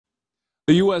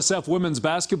The USF women's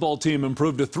basketball team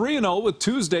improved to 3-0 with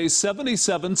Tuesday's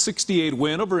 77-68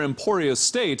 win over Emporia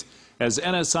State as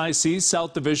NSIC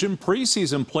South Division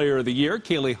preseason player of the year,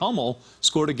 Kaylee Hummel,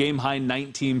 scored a game-high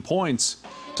 19 points.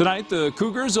 Tonight, the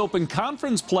Cougars open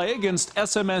conference play against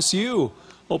SMSU.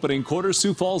 Opening quarter,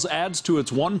 Sioux Falls adds to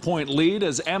its one-point lead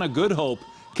as Anna Goodhope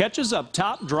catches up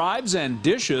top, drives and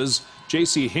dishes.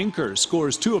 J.C. Hinker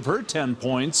scores 2 of her 10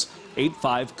 points,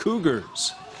 8-5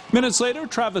 Cougars. Minutes later,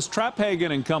 Travis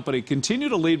Traphagen and company continue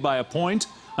to lead by a point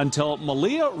until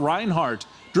Malia Reinhardt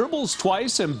dribbles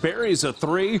twice and buries a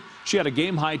 3. She had a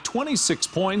game-high 26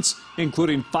 points,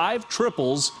 including 5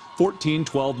 triples,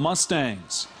 14-12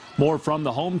 Mustangs. More from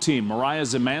the home team. Mariah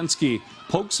Zimanski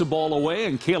pokes the ball away,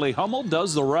 and Kaylee Hummel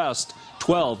does the rest.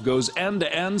 12 goes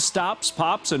end-to-end, stops,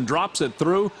 pops, and drops it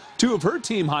through. 2 of her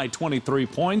team-high 23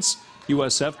 points.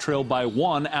 USF trailed by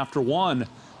 1 after 1.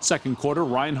 Second quarter,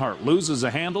 Reinhardt loses a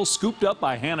handle, scooped up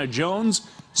by Hannah Jones,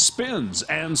 spins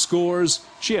and scores.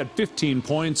 She had 15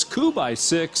 points, Coup by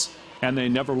 6, and they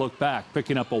never looked back,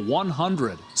 picking up a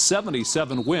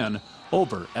 177 win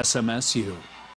over SMSU.